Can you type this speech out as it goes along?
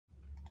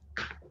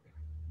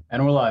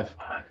And we're live.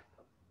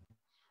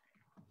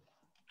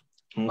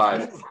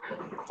 5,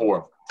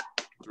 4,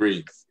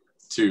 3,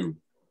 2,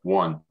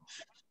 1.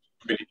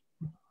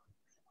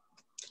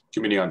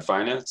 Committee on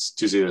Finance,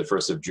 Tuesday the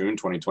 1st of June,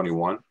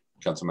 2021.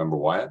 Councilmember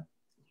Wyatt.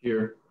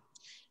 Here.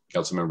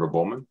 Councilmember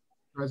Bowman.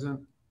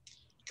 Present.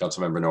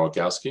 Councilmember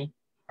Nowakowski.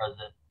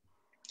 Present.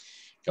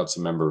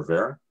 Councilmember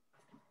Rivera.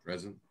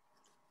 Present.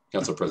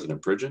 Council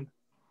President Pridgen.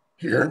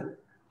 Here.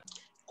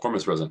 Quorum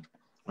is present.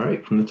 All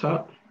right, from the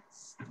top.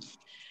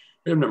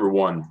 Item number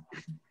 1,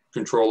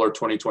 Controller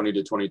 2020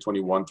 to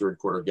 2021 third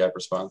quarter gap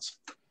response.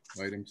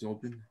 Items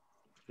open.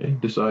 Okay,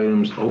 this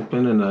item's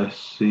open, and I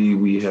see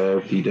we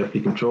have the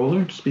Deputy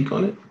Controller to speak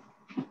on it.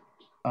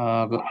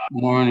 Good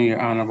morning, Your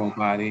Honorable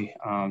Body.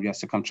 Yes,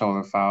 the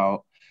Controller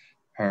filed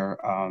her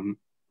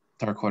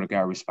third quarter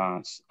gap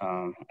response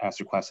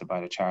as requested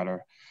by the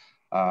Charter.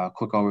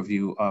 Quick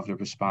overview of the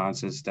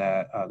response is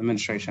that the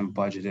administration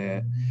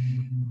budgeted,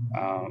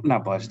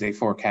 they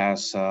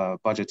forecast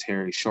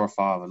budgetary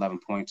shortfall of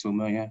 11.2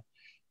 million.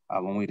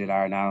 When we did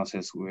our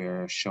analysis,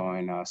 we're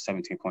showing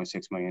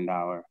 $17.6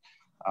 million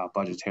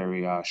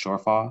budgetary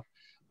shortfall,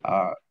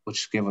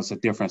 which give us a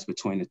difference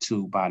between the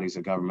two bodies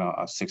of government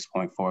of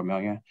 6.4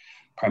 million.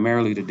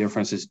 Primarily, the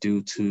difference is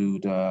due to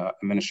the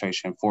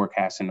administration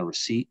forecasting the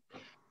receipt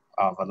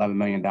of $11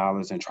 million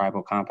in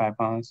tribal compact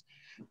funds,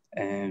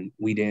 and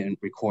we didn't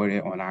record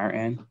it on our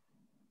end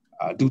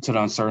due to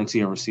the uncertainty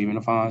of receiving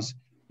the funds.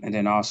 And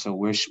then also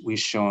we're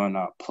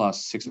showing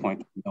plus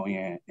 6.3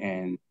 million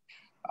in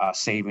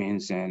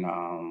savings and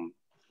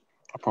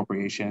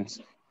appropriations,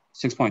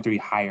 6.3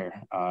 higher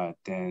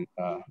than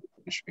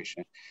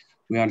administration.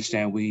 We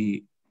understand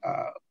we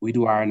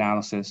do our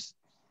analysis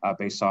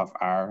based off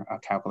our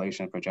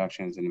calculation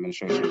projections, and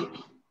administration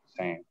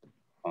same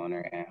on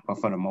their end. But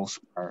for the most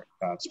part,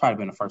 it's probably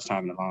been the first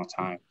time in a long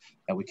time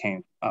that we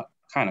came up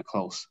kind of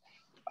close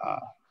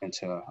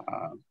into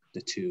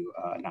the two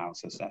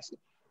analysis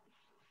estimates.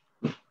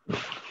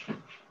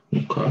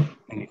 Okay.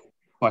 Any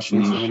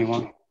questions from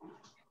anyone?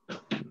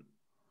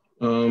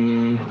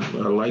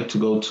 I'd like to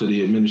go to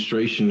the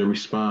administration to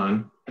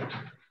respond.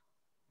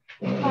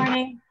 Good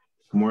morning.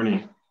 Good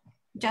morning.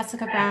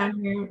 Jessica Brown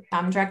here.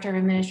 I'm Director of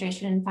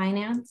Administration and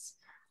Finance.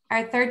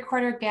 Our third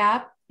quarter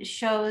gap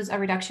shows a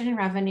reduction in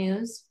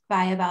revenues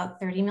by about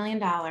 $30 million,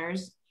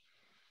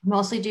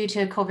 mostly due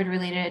to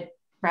COVID-related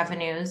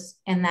revenues.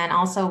 And then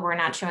also we're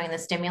not showing the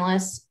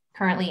stimulus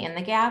currently in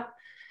the gap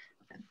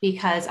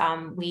because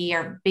we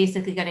are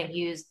basically going to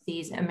use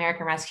these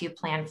American Rescue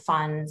Plan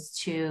funds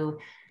to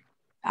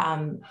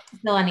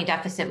fill any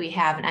deficit we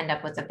have and end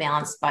up with a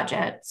balanced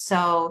budget.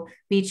 So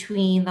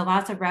between the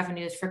lots of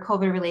revenues for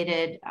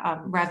COVID-related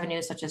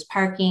revenues, such as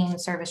parking,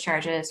 service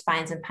charges,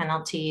 fines and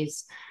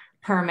penalties,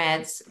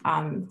 permits,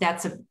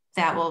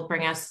 that will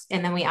bring us,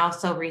 and then we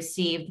also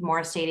received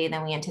more state aid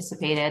than we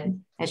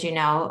anticipated, as you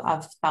know,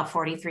 of about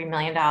 $43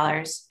 million,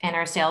 and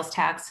our sales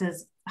tax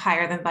is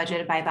higher than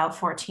budgeted by about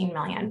 14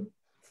 million.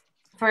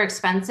 For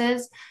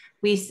expenses,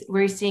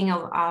 we're seeing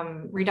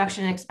a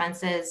reduction in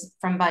expenses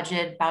from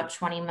budget, about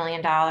 $20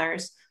 million,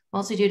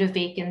 mostly due to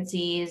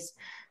vacancies,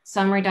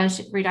 some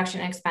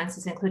reduction in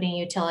expenses, including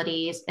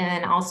utilities. And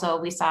then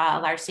also we saw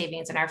a large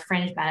savings in our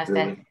fringe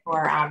benefit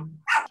for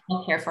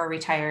healthcare for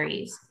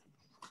retirees.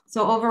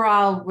 So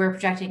overall, we're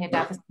projecting a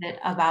deficit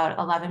about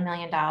 $11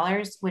 million,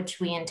 which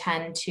we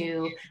intend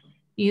to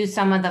use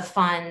some of the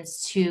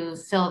funds to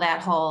fill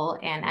that hole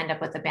and end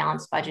up with a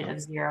balanced budget of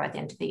 0 at the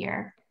end of the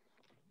year.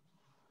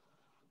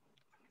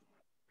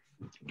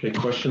 Okay,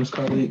 questions,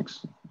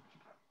 colleagues?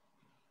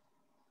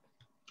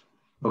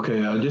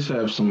 Okay, I just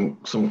have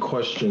some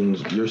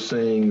questions. You're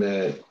saying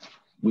that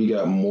we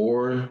got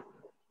more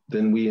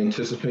than we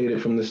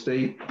anticipated from the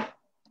state?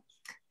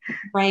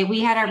 Right,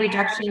 we had our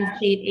reduction in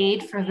state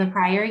aid for the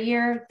prior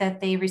year that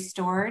they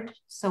restored.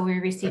 So we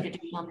received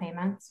additional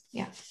payments,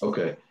 yeah.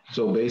 Okay,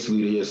 so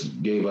basically they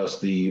just gave us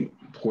the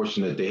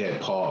portion that they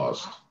had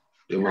paused.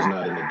 It was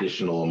not an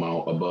additional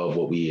amount above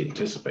what we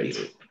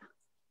anticipated.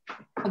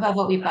 Above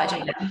what we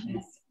budgeted.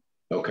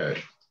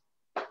 Okay.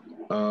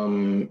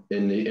 And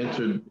the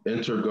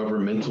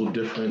intergovernmental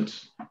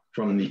difference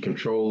from the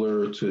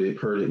controller to the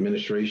per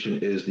administration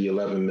is the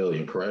 11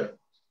 million, correct?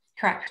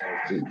 Correct.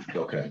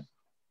 Okay.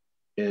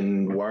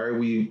 And why are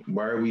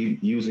we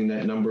using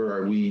that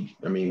number? We've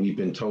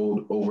been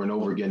told over and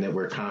over again that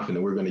we're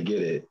confident we're going to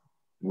get it.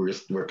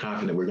 We're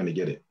confident we're going to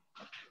get it.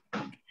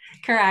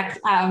 Correct.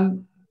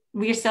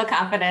 We're still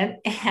confident.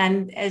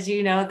 And as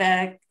you know,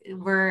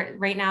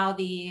 right now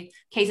the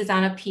case is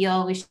on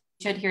appeal. We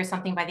should hear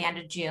something by the end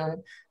of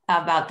June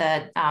about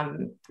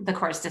the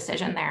court's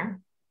decision there.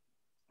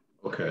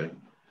 Okay.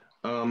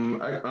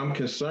 I'm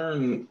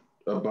concerned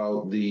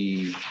about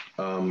the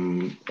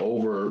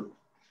over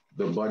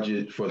the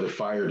budget for the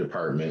fire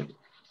department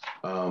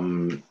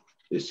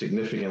is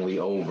significantly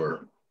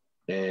over,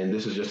 and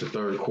this is just a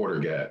third quarter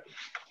gap.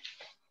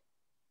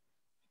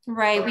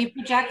 Right, we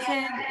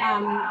projected,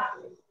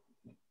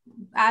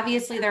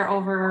 obviously they're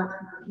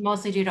over,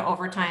 mostly due to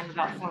overtime,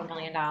 about $4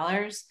 million,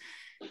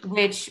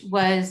 which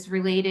was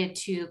related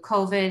to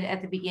COVID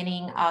at the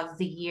beginning of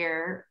the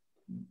year.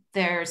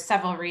 there's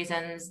several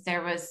reasons.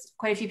 There was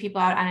quite a few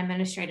people out on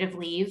administrative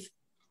leave,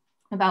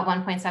 about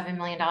 $1.7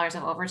 million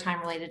of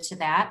overtime related to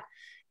that.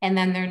 And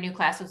then their new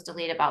class was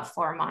delayed about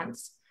 4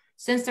 months.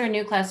 Since their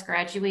new class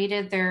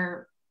graduated,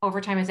 their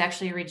overtime is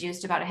actually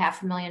reduced about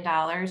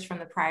 $500,000 from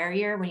the prior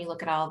year when you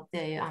look at all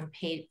the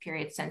paid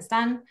periods since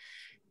then.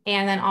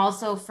 And then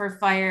also for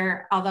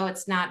fire, although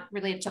it's not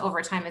related to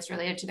overtime, it's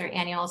related to their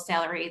annual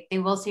salary, they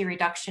will see a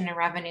reduction in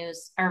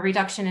revenues or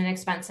reduction in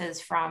expenses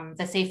from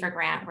the SAFER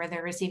grant, where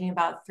they're receiving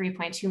about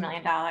 $3.2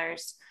 million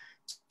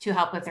to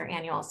help with their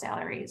annual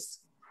salaries.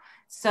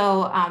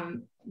 So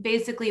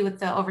basically with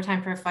the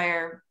overtime for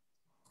fire,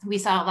 we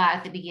saw a lot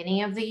at the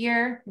beginning of the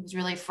year. It was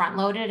really front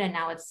loaded and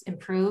now it's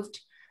improved.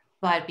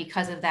 But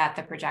because of that,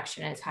 the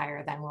projection is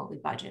higher than what we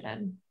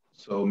budgeted.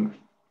 So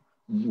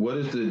what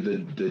is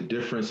the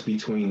difference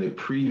between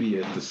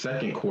the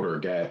second quarter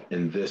gap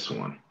and this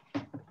one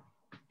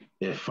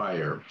in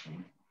fire?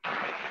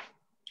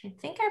 I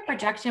think our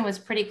projection was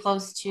pretty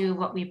close to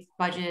what we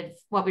budgeted,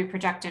 what we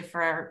projected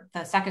for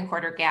the second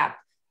quarter gap.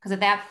 Because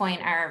at that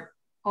point, our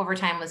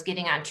overtime was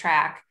getting on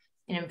track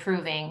and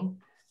improving.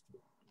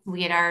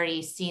 We had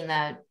already seen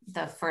the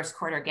first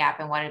quarter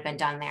gap and what had been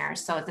done there.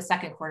 So at the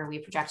second quarter, we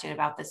projected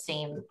about the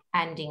same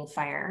ending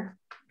fire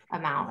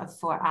amount of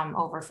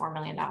over $4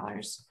 million.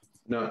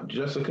 Now,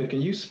 Jessica,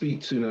 can you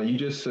speak to, now you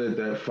just said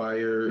that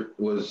fire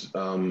was,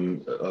 a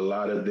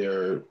lot of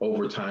their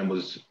overtime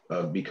was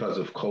because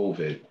of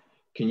COVID.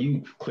 Can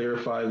you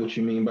clarify what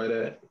you mean by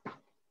that?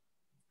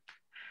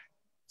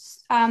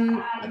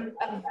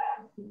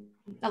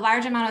 A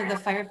large amount of the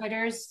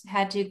firefighters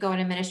had to go on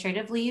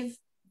administrative leave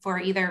for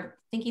either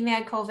thinking they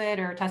had COVID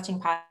or testing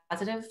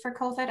positive for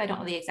COVID. I don't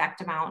know the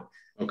exact amount.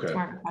 Okay. It's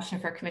more of a question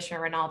for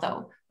Commissioner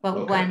Ronaldo.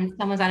 But when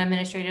someone's on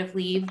administrative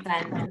leave,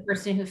 then the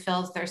person who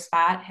fills their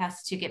spot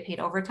has to get paid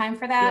overtime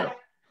for that.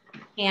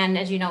 Yeah. And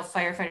as you know,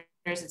 firefighters,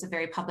 it's a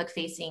very public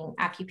facing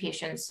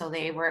occupation. So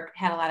they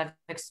had a lot of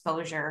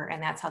exposure,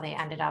 and that's how they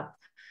ended up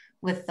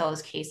with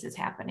those cases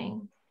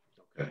happening.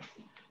 Okay.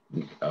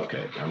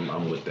 Okay,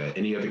 I'm with that.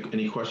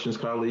 Any questions,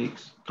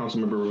 colleagues?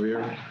 Councilmember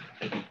Rivera?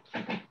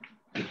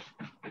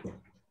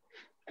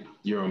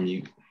 You're on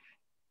mute.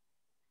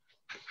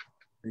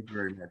 Thank you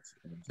very much.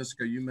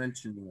 Jessica, you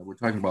mentioned we're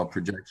talking about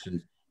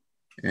projections,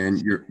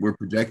 and we're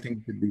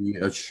projecting to be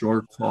a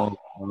shortfall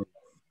of,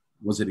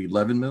 was it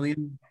 11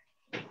 million?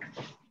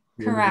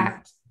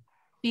 Correct.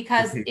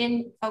 Because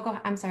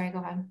I'm sorry, go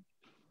ahead.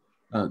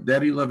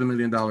 That $11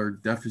 million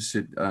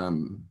deficit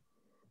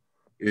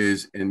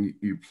is, and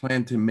you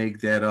plan to make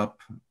that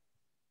up.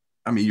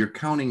 I mean, you're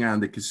counting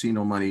on the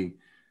casino money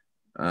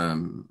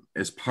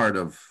as part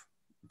of,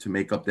 to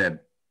make up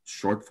that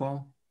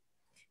shortfall?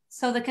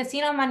 So the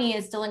casino money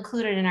is still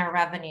included in our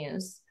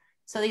revenues.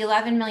 So the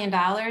 $11 million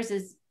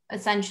is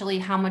essentially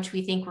how much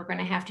we think we're going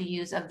to have to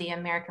use of the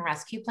American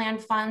Rescue Plan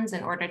funds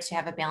in order to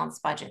have a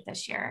balanced budget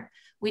this year.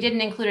 We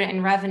didn't include it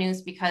in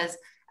revenues because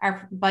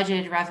our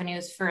budgeted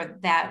revenues for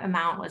that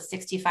amount was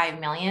 65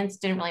 million. So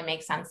it didn't really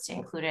make sense to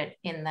include it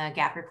in the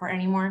gap report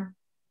anymore.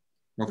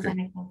 Okay. Does that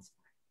make sense?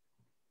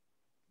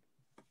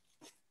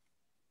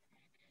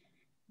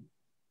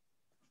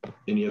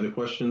 Any other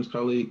questions,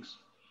 colleagues?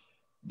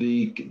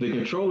 The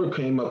controller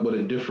came up with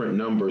a different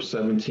number,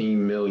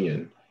 17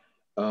 million.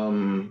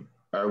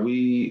 Are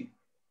we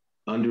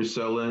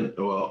underselling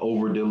or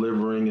over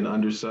delivering and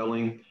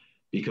underselling?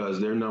 Because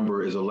their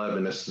number is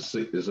 11,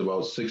 is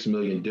about 6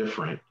 million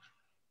different.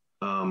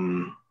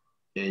 And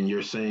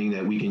you're saying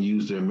that we can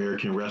use the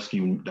American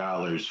Rescue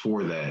dollars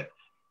for that.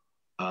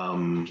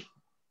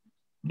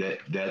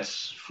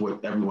 That's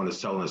what everyone is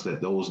telling us,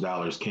 that those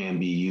dollars can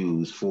be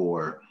used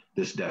for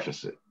this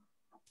deficit.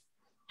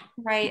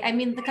 Right. I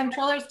mean, the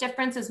controller's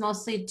difference is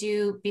mostly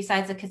due,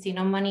 besides the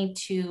casino money,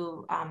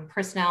 to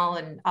personnel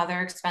and other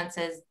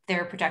expenses.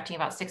 They're projecting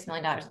about $6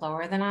 million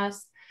lower than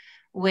us,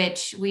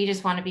 which we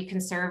just want to be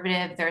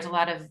conservative. There's a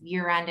lot of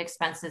year-end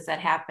expenses that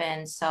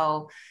happen.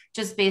 So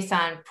just based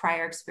on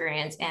prior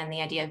experience and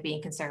the idea of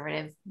being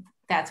conservative,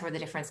 that's where the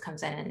difference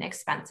comes in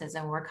expenses.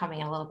 And we're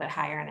coming a little bit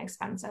higher in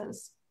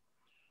expenses.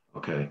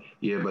 Okay.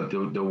 Yeah, but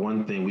the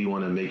one thing we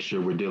want to make sure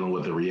we're dealing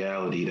with the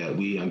reality that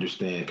we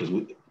understand,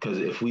 because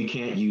if we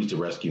can't use the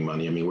rescue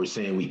money, I mean, we're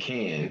saying we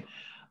can.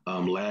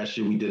 Last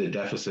year we did a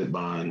deficit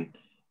bond,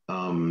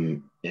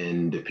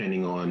 and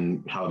depending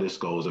on how this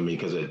goes, I mean,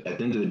 because at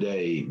the end of the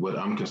day, what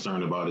I'm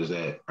concerned about is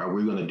that, are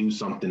we going to do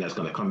something that's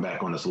going to come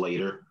back on us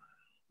later,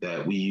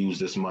 that we use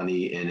this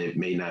money and it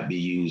may not be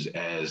used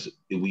as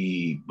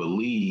we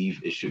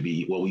believe it should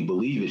be? Well, we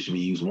believe it should be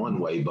used one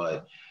way,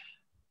 but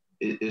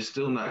it's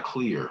still not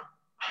clear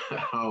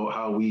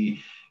how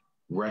we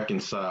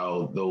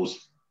reconcile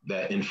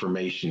that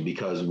information,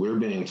 because we're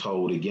being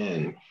told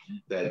again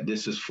that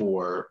this is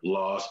for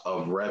loss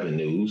of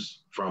revenues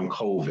from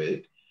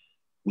COVID.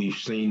 We've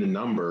seen the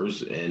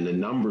numbers, and the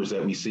numbers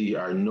that we see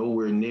are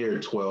nowhere near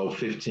 12,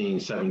 15,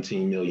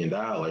 17 million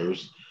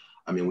dollars.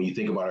 I mean, when you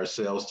think about our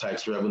sales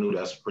tax revenue,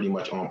 that's pretty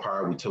much on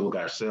par. We took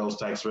our sales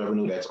tax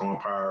revenue, that's on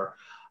par.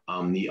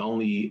 The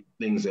only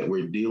things that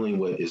we're dealing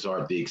with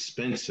are the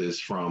expenses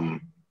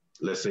from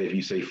let's say if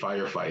you say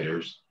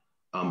firefighters,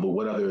 but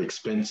what other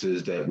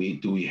expenses that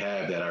we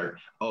have that are,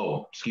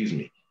 oh, excuse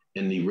me,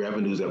 in the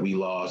revenues that we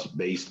lost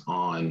based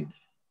on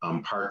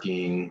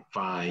parking,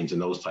 fines,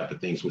 and those type of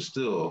things, which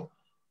still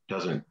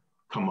doesn't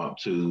come up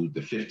to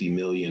the 50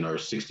 million or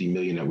 60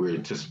 million that we're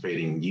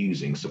anticipating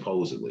using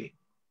supposedly.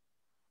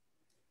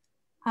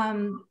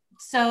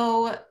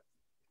 So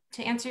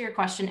to answer your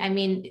question, I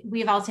mean,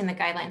 we've all seen the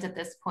guidelines at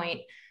this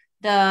point.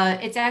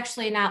 It's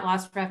actually not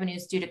lost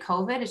revenues due to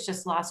COVID, it's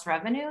just lost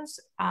revenues.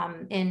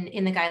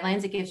 In the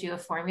guidelines, it gives you a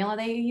formula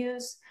that you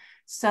use.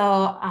 So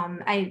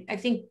I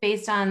think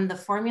based on the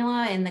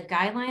formula in the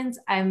guidelines,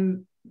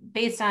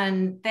 based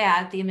on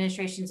that, the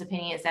administration's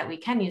opinion is that we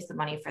can use the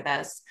money for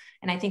this.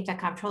 And I think the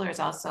comptroller has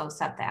also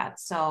said that.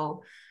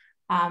 So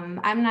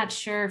I'm not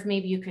sure if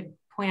maybe you could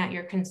point out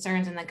your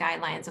concerns in the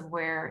guidelines of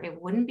where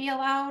it wouldn't be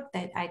allowed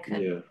that I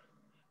could. Yeah.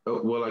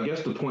 Well, I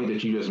guess the point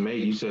that you just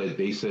made,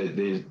 they said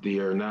they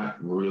are not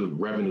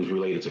revenues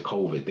related to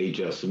COVID.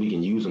 We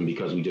can use them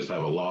because we just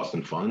have a loss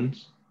in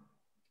funds.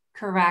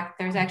 Correct.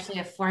 There's actually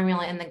a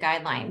formula in the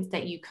guidelines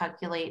that you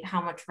calculate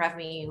how much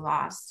revenue you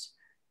lost,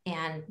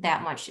 and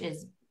that much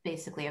is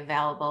basically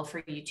available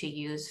for you to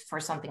use for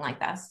something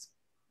like this.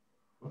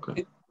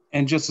 Okay.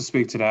 And just to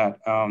speak to that,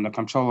 the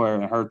comptroller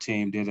and her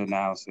team did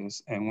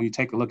analysis. And when you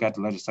take a look at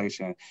the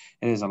legislation,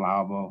 it is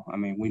allowable. I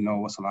mean, we know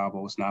what's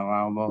allowable, what's not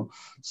allowable.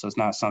 So it's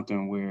not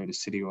something where the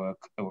city will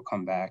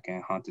come back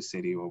and haunt the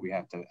city, or we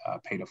have to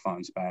pay the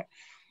funds back.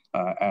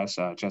 As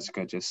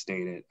Jessica just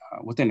stated,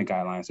 within the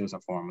guidelines, there's a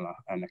formula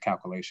and a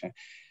calculation.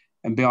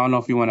 And Bill, I don't know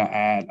if you want to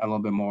add a little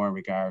bit more in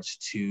regards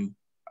to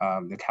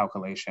the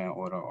calculation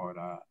or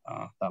the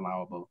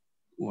allowable,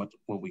 what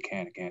we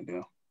can and can't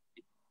do.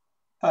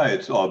 Hi,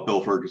 it's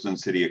Bill Ferguson,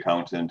 City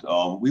Accountant.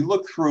 We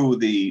looked through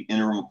the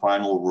interim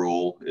final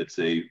rule. It's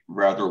a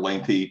rather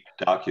lengthy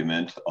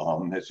document,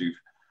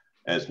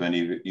 as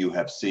many of you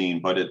have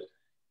seen, but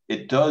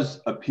it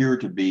does appear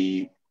to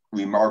be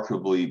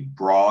remarkably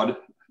broad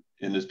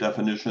in its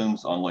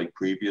definitions, unlike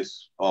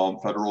previous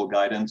federal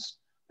guidance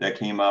that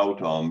came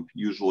out.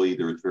 Usually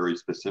there's very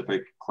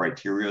specific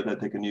criteria that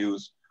they can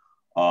use.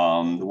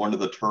 One of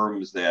the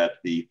terms that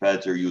the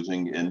feds are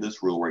using in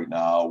this rule right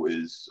now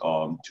is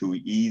to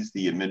ease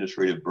the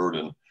administrative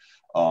burden.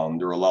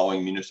 They're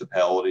allowing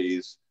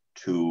municipalities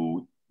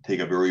to take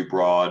a very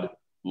broad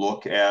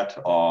look at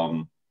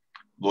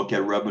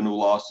revenue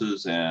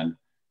losses, and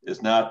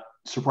it's not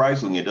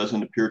surprisingly, it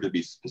doesn't appear to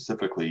be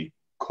specifically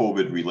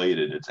COVID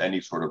related. It's any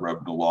sort of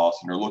revenue loss,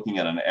 and they're looking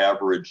at an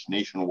average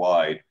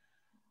nationwide,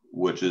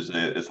 which is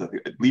I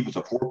believe it's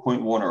a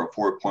 4.1 or a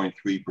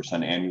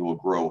 4.3% annual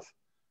growth.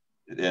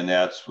 And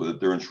that's what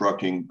they're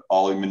instructing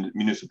all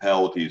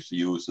municipalities to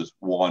use this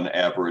one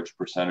average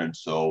percentage.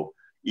 So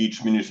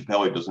each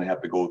municipality doesn't have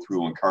to go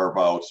through and carve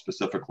out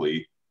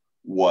specifically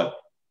how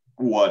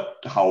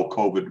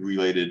COVID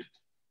related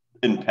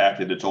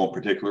impacted its own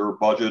particular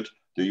budget.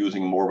 They're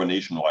using more of a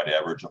nationwide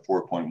average of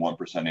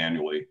 4.1%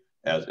 annually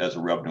as a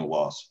revenue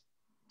loss.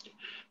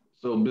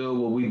 So Bill,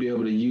 will we be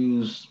able to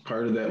use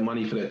part of that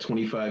money for that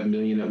 25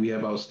 million that we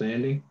have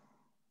outstanding?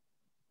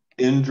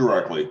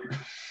 Indirectly.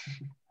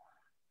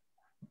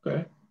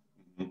 Okay.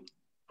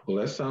 Well,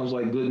 that sounds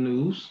like good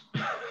news.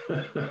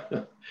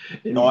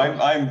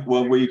 No,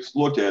 when we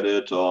looked at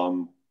it,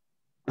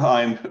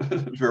 I'm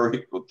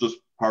very, just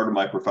part of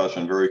my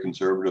profession, very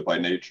conservative by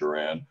nature.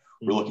 And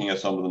we're looking at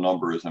some of the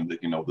numbers. I'm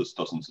thinking, no, this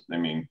doesn't, I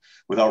mean,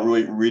 without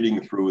really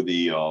reading through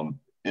the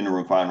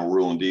interim final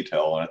rule in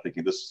detail, and I'm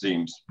thinking this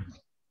seems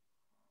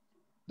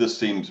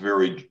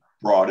very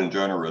broad and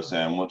generous.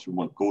 And once we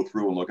go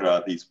through and look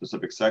at these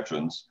specific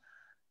sections,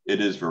 it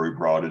is very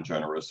broad and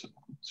generous,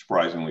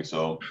 surprisingly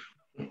so.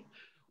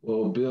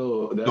 Well,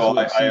 Bill,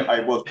 that's I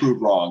was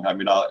proved wrong. I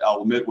mean,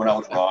 I'll admit when I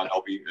was wrong.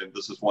 And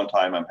this is one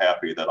time I'm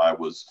happy that I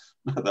was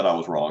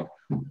wrong.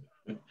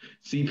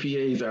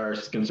 CPAs are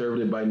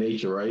conservative by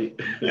nature, right?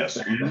 Yes.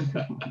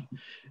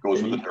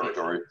 Goes with the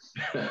territory.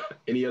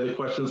 Any other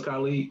questions,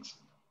 colleagues?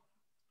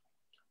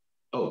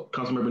 Oh,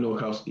 Councilmember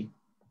Nowakowski.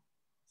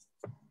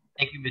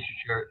 Thank you, Mr.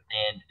 Chair,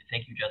 and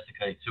thank you,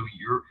 Jessica. So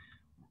you're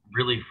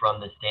really from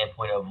the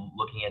standpoint of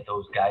looking at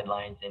those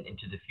guidelines and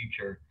into the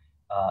future,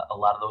 a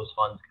lot of those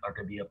funds are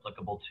going to be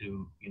applicable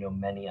to,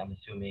 many, I'm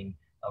assuming,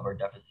 of our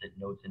deficit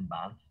notes and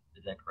bonds.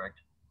 Is that correct?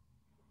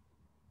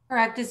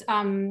 Correct. As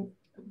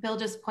Bill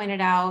just pointed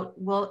out,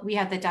 we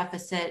have the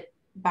deficit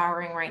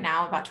borrowing right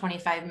now about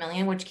 25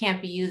 million, which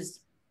can't be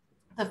used.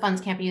 The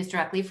funds can't be used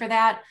directly for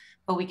that,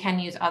 but we can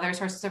use other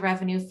sources of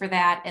revenue for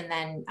that, and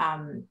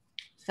then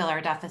fill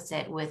our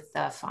deficit with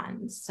the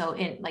funds. So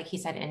like he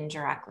said,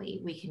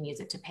 indirectly, we can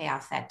use it to pay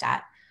off that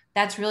debt.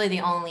 That's really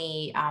the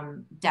only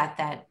debt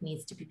that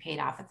needs to be paid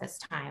off at this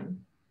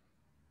time.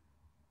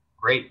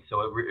 Great.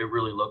 So it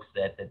really looks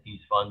that these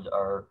funds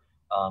are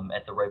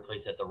at the right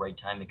place at the right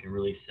time. It can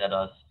really set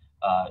us,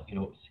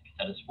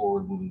 set us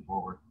forward moving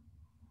forward.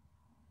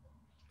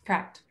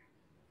 Correct.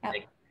 Yep.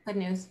 Good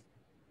news.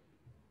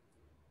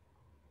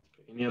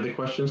 Any other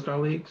questions,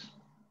 colleagues?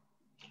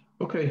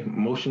 Okay,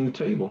 motion to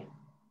table.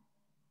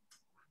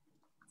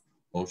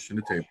 Motion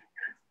to table.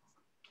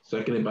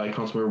 Seconded by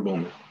Councilmember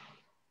Bowman.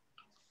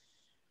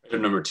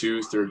 Item number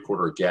 2, third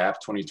quarter gap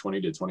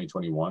 2020 to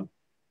 2021.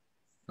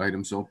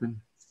 Items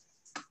open.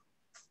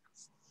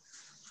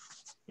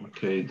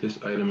 Okay, this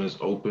item is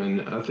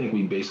open. I think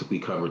we basically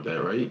covered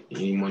that, right?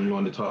 Anyone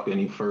want to talk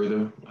any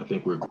further? I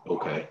think we're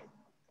okay.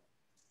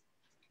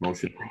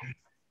 Motion.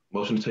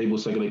 Motion to table,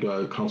 seconded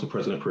by Council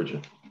President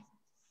Pridgen.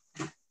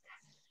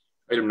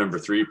 Item number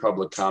 3,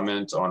 public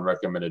comment on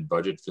recommended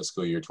budget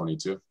fiscal year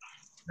 22.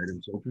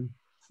 Items open.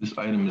 This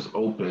item is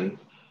open.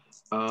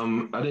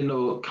 I didn't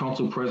know,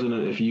 Council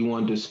President, if you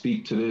wanted to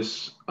speak to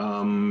this.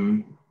 I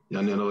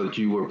know that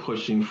you were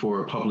pushing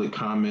for public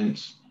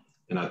comments,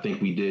 and I think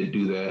we did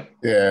do that.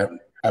 Yeah,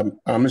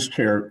 Mr.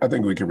 Chair, I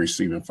think we can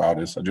receive and file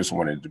this. I just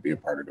wanted it to be a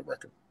part of the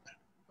record.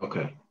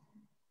 Okay.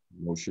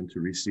 Motion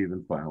to receive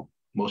and file.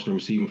 Motion to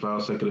receive and file,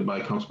 seconded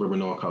by Councilmember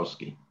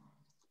Nowakowski.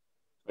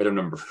 Item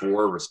number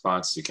 4,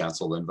 response to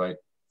council invite.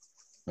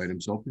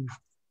 Items open.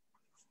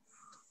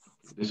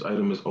 This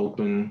item is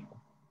open.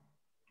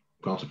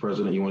 Council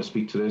President, you want to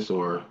speak to this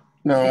or?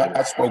 No,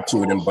 I spoke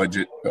to it in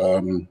budget.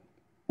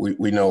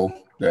 We know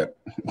that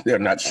they're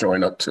not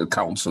showing up to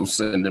council,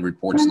 sending the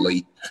reports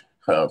late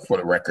for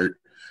the record.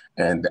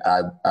 And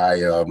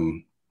I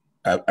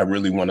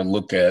really want to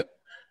look at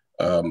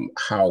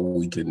how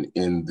we can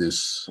end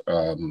this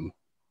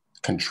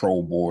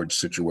control board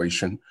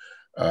situation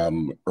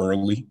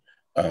early.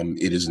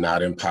 It is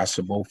not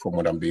impossible from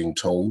what I'm being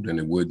told, and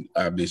it would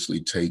obviously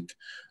take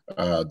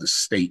the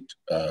state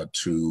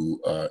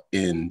to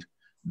end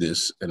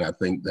this. And I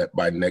think that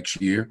by next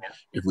year,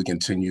 if we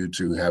continue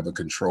to have a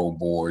control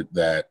board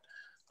that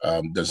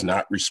does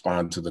not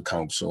respond to the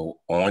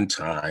council on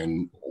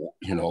time,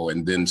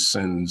 and then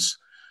sends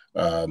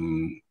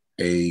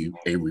a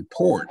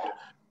report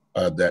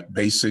that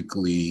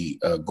basically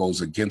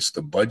goes against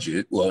the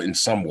budget, well, in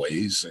some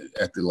ways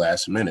at the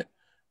last minute,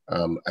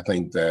 I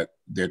think that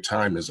their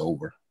time is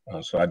over.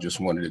 So I just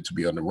wanted it to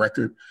be on the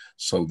record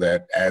so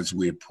that as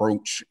we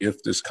approach,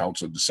 if this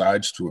council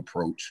decides to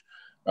approach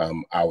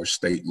our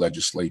state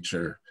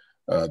legislature,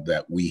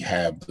 that we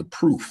have the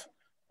proof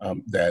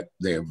that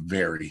they're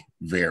very,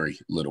 very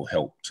little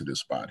help to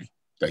this body.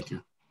 Thank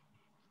you.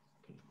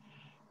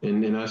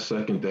 And I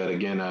second that.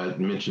 Again, I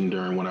mentioned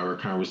during one of our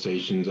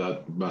conversations,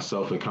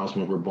 myself and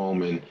Councilmember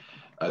Bowman,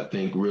 I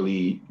think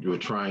really we're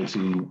trying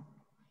to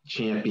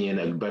champion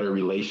a better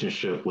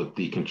relationship with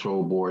the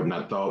control board. And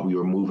I thought we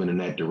were moving in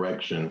that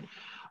direction.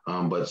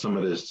 But some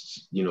of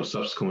this,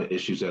 subsequent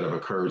issues that have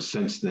occurred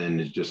since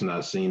then, it's just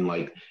not seemed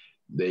like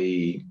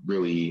they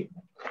really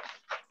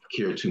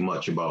care too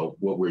much about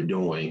what we're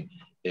doing.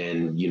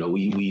 And,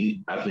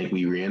 I think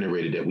we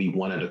reiterated that we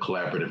wanted a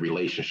collaborative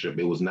relationship.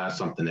 It was not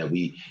something that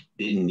we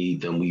didn't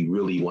need them. We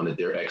really wanted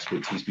their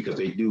expertise because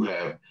they do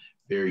have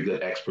very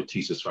good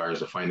expertise as far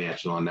as the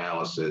financial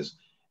analysis.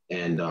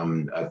 And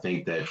I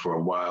think that for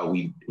a while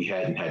we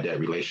hadn't had that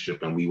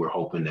relationship, and we were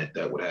hoping that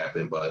that would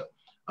happen. But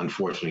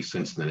unfortunately,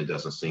 since then, it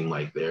doesn't seem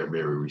like they're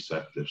very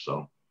receptive.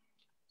 So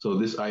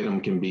this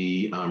item can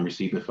be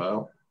received and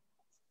filed.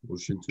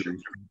 Motion to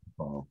receive and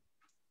file.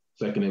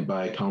 Seconded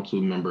by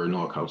Councilmember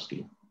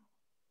Nowakowski.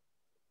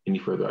 Any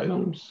further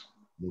items?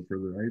 No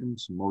further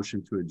items.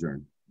 Motion to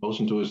adjourn.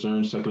 Motion to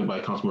adjourn, seconded by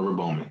Councilmember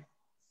Bowman.